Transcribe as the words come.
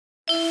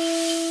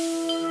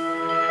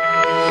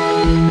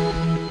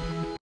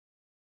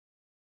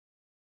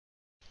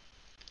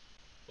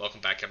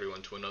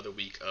everyone to another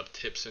week of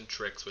tips and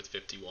tricks with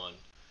FiftyOne.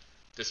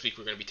 This week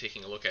we're going to be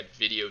taking a look at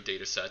video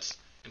datasets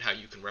and how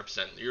you can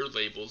represent your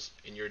labels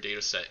in your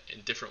dataset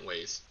in different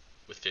ways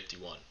with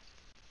FiftyOne.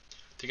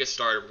 To get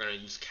started, we're going to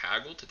use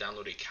Kaggle to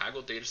download a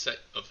Kaggle dataset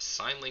of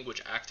sign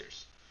language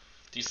actors.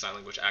 These sign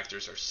language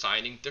actors are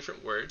signing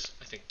different words,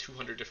 I think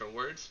 200 different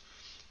words,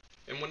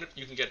 and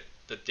you can get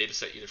the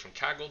dataset either from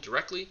Kaggle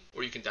directly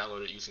or you can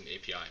download it using the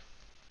API.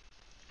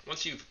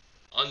 Once you've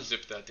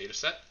unzipped that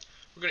dataset,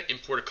 we're going to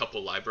import a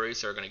couple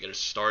libraries that are going to get us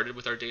started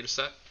with our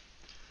dataset.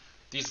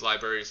 These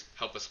libraries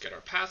help us get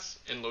our paths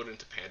and load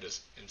into pandas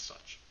and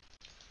such.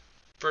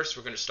 First,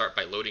 we're going to start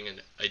by loading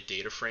in a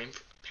data frame,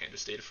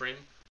 pandas data frame,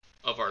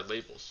 of our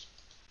labels.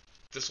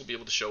 This will be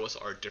able to show us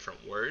our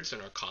different words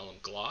in our column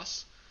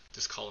gloss.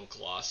 This column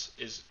gloss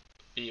is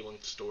being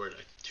stored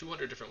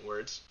 200 different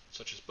words,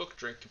 such as book,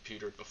 drink,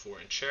 computer, before,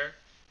 and chair,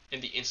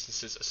 and the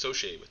instances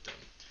associated with them.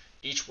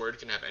 Each word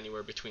can have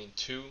anywhere between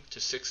 2 to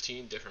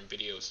 16 different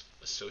videos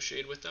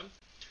associated with them.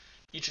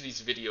 Each of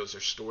these videos are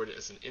stored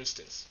as an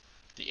instance.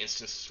 The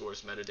instance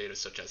stores metadata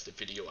such as the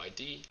video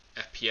ID,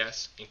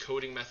 FPS,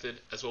 encoding method,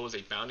 as well as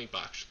a bounding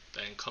box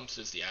that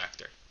encompasses the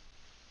actor.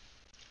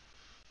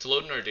 To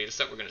load in our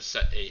dataset, we're going to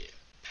set a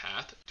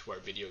path to our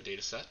video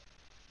dataset.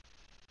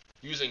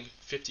 Using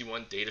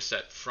FiftyOne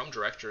dataset from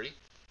directory,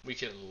 we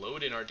can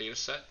load in our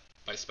dataset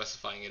by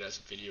specifying it as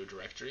video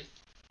directory.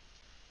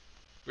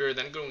 We are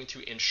then going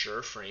to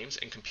ensure frames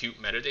and compute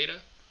metadata.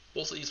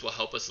 Both of these will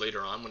help us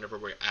later on whenever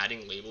we're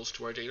adding labels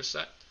to our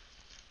dataset.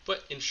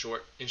 But in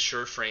short,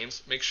 ensure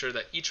frames, make sure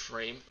that each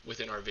frame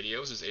within our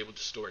videos is able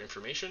to store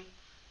information,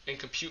 and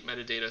compute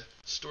metadata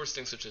stores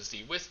things such as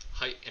the width,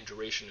 height, and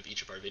duration of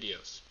each of our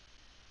videos.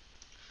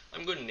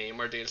 I'm going to name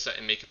our dataset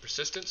and make it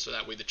persistent so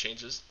that way the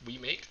changes we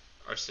make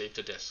are saved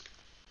to disk.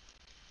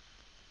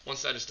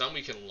 Once that is done,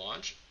 we can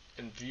launch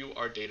and view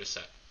our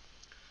dataset.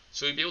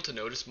 So you'll be able to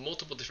notice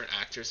multiple different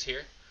actors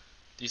here.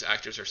 These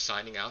actors are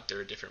signing out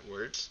their different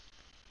words,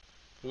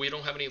 but we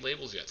don't have any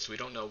labels yet, so we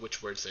don't know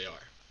which words they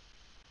are.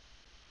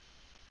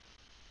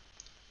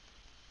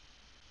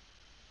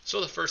 So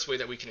the first way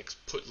that we can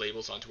put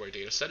labels onto our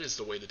dataset is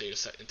the way the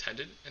dataset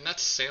intended, and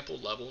that's sample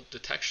level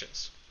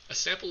detections. A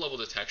sample level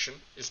detection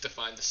is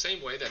defined the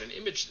same way that an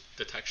image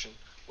detection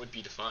would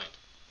be defined.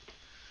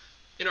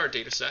 In our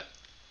dataset,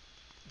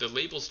 the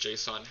labels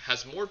JSON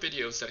has more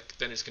videos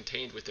than is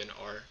contained within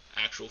our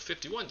actual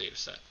FiftyOne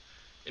dataset.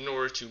 In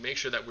order to make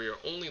sure that we are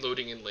only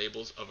loading in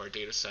labels of our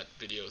dataset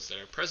videos that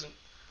are present,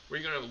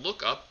 we're going to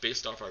look up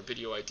based off our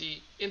video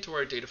ID into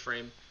our data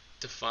frame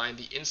to find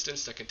the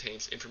instance that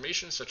contains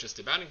information such as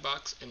the bounding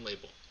box and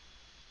label.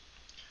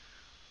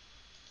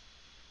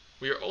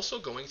 We are also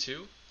going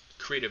to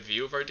create a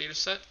view of our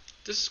dataset.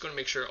 This is going to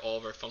make sure all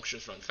of our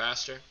functions run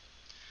faster.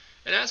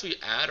 And as we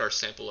add our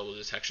sample level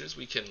detections,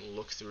 we can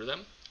look through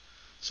them.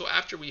 So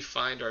after we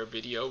find our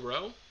video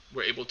row,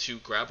 we're able to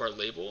grab our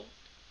label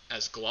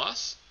as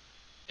gloss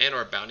and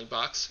our bounding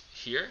box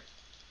here.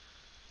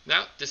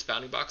 Now, this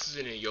bounding box is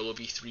in a YOLO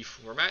v3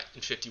 format,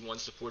 and FiftyOne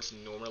supports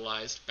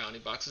normalized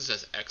bounding boxes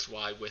as X,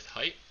 Y, width,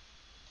 height.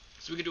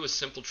 So we can do a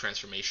simple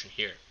transformation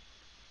here.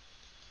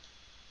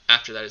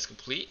 After that is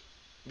complete,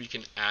 we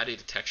can add a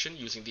detection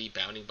using the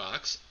bounding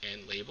box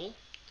and label.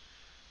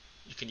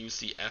 You can use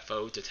the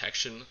FO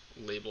detection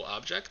label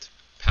object,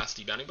 pass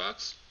the bounding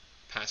box,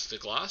 pass the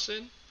gloss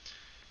in,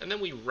 and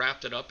then we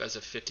wrapped it up as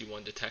a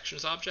FiftyOne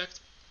detections object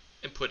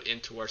and put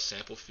into our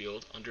sample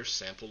field under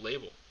sample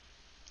label.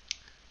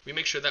 We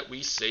make sure that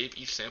we save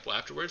each sample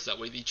afterwards, that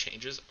way the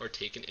changes are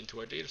taken into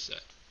our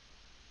dataset.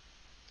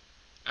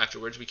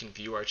 Afterwards, we can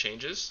view our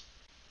changes,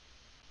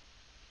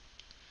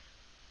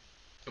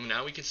 and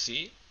now we can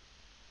see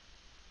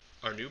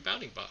our new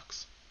bounding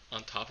box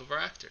on top of our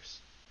actors.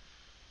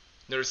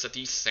 Notice that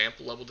the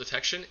sample level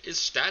detection is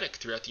static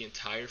throughout the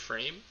entire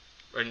frame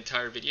or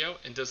entire video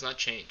and does not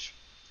change.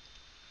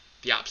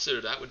 The opposite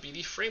of that would be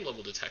the frame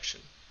level detection.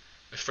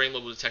 A frame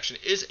level detection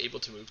is able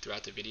to move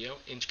throughout the video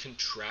and can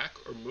track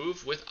or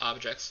move with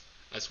objects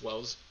as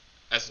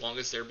long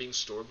as they're being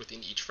stored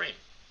within each frame.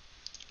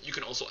 You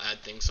can also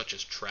add things such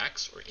as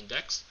tracks or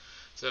index.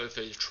 So if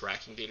it's a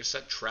tracking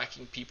dataset,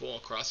 tracking people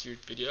across your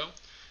video,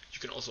 you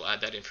can also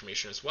add that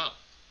information as well.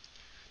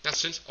 Now,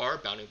 since our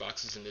bounding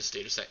boxes in this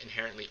dataset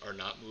inherently are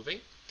not moving,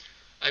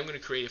 I'm going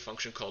to create a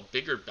function called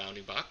bigger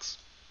bounding box,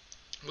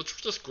 which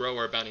will just grow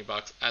our bounding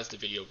box as the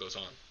video goes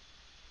on.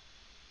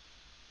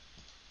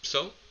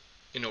 So,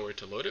 in order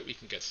to load it, we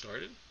can get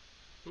started.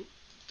 Oop,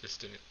 this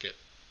didn't get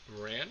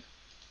ran.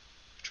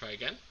 Try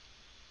again.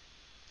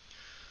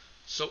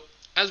 So,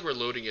 as we're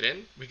loading it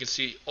in, we can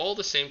see all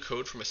the same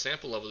code from a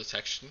sample level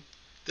detection.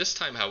 This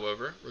time,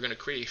 however, we're going to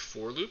create a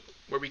for loop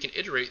where we can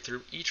iterate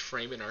through each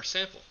frame in our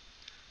sample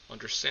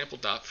under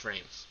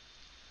sample.frames.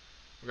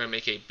 We're going to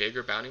make a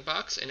bigger bounding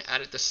box and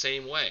add it the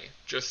same way.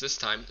 Just this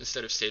time,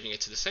 instead of saving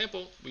it to the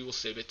sample, we will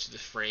save it to the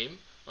frame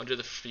under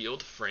the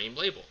field frame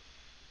label.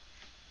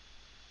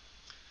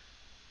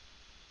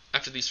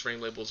 After these frame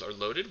labels are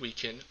loaded, we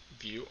can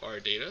view our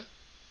data.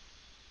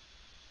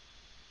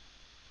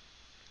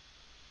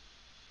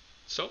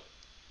 So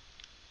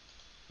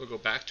We'll go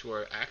back to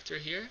our actor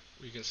here.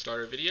 We can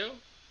start our video,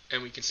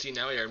 and we can see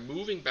now our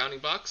moving bounding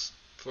box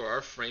for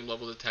our frame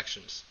level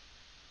detections.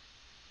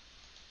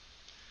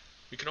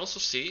 We can also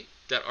see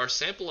that our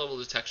sample level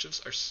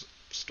detections are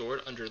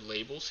stored under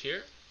labels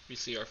here. We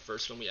see our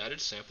first one we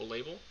added, sample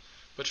label,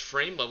 but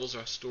frame levels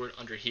are stored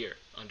under here,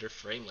 under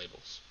frame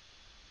labels.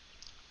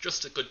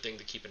 Just a good thing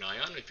to keep an eye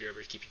on if you're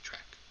ever keeping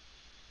track.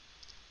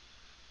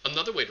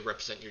 Another way to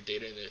represent your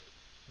data in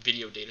a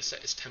video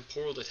dataset is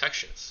temporal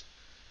detections.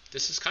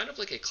 This is kind of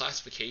like a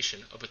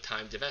classification of a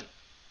timed event.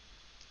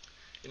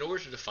 In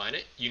order to define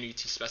it, you need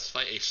to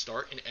specify a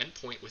start and end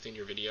point within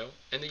your video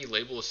and the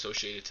label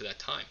associated to that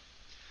time.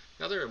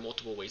 Now there are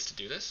multiple ways to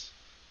do this.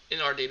 In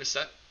our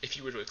dataset, if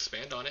you were to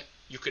expand on it,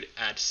 you could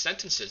add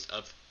sentences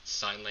of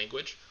sign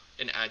language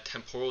and add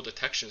temporal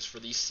detections for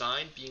the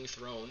sign being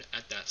thrown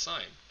at that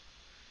sign.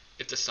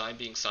 If the sign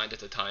being signed at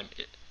the time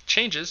it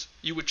changes,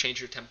 you would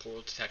change your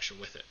temporal detection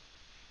with it.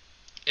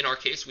 In our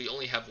case, we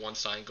only have one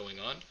sign going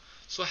on,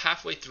 so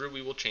halfway through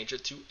we will change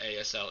it to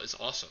ASL is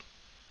awesome.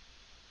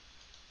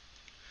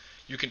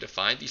 You can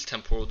define these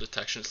temporal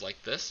detections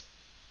like this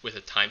with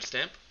a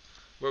timestamp,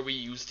 where we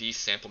use the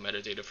sample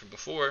metadata from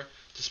before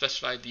to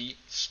specify the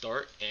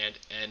start and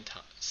end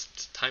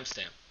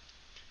timestamp.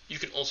 You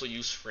can also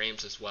use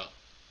frames as well.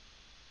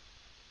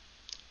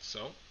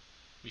 So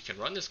we can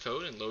run this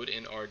code and load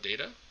in our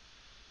data.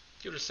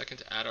 Give it a second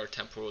to add our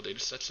temporal data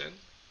sets in.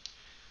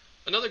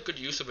 Another good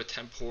use of a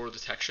temporal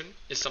detection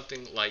is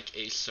something like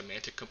a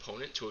semantic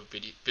component to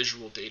a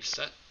visual data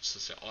set,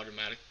 so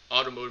an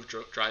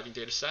automotive driving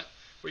data set,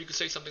 where you could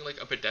say something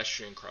like a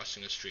pedestrian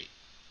crossing a street.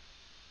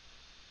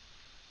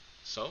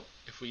 So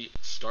if we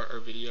start our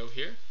video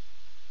here,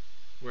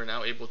 we're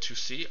now able to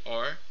see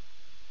our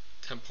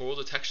temporal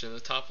detection in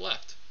the top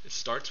left. It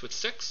starts with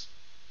 6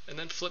 and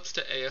then flips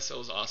to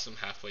ASL is awesome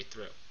halfway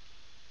through.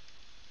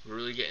 We're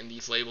really getting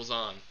these labels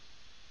on.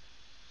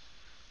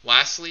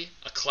 Lastly,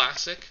 a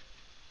classic,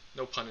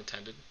 no pun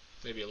intended,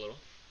 maybe a little,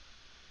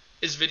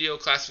 is video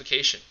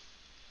classification.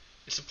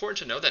 It's important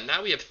to know that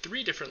now we have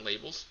 3 different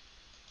labels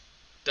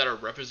that are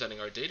representing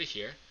our data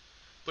here,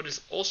 but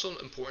it's also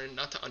important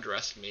not to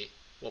underestimate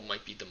what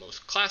might be the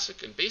most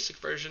classic and basic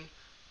version,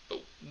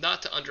 but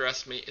not to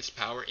underestimate its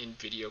power in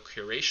video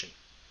curation.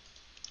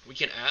 We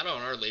can add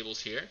on our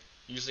labels here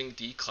using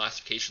the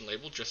classification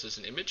label just as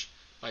an image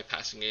by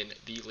passing in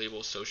the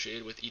label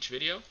associated with each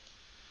video.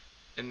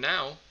 And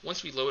now,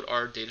 once we load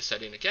our data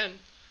set in again,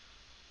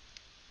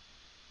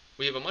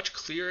 we have a much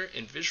clearer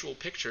and visual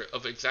picture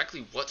of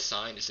exactly what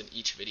sign is in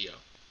each video.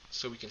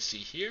 So we can see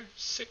here,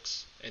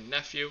 6 and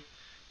nephew,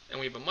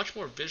 and we have a much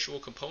more visual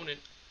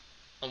component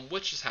on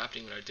which is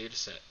happening in our data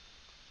set.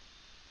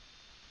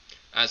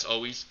 As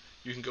always,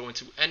 you can go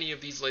into any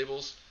of these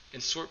labels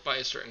and sort by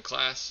a certain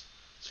class,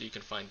 so you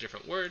can find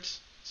different words,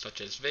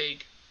 such as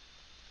vague,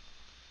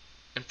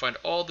 and find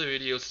all the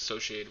videos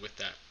associated with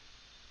that.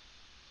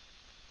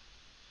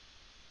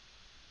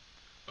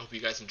 I hope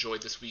you guys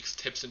enjoyed this week's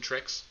tips and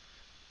tricks.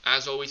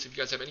 As always, if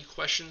you guys have any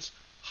questions,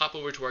 hop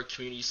over to our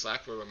community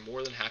Slack where we're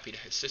more than happy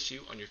to assist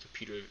you on your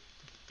computer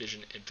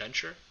vision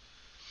adventure.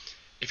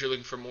 If you're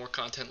looking for more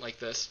content like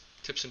this,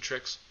 tips and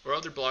tricks, or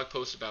other blog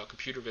posts about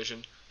computer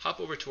vision, hop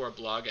over to our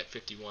blog at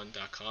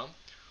FiftyOne.com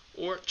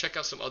or check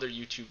out some other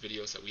YouTube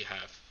videos that we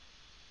have.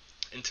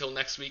 Until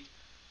next week,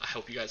 I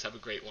hope you guys have a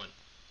great one.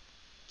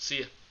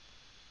 See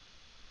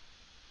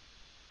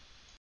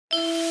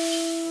ya.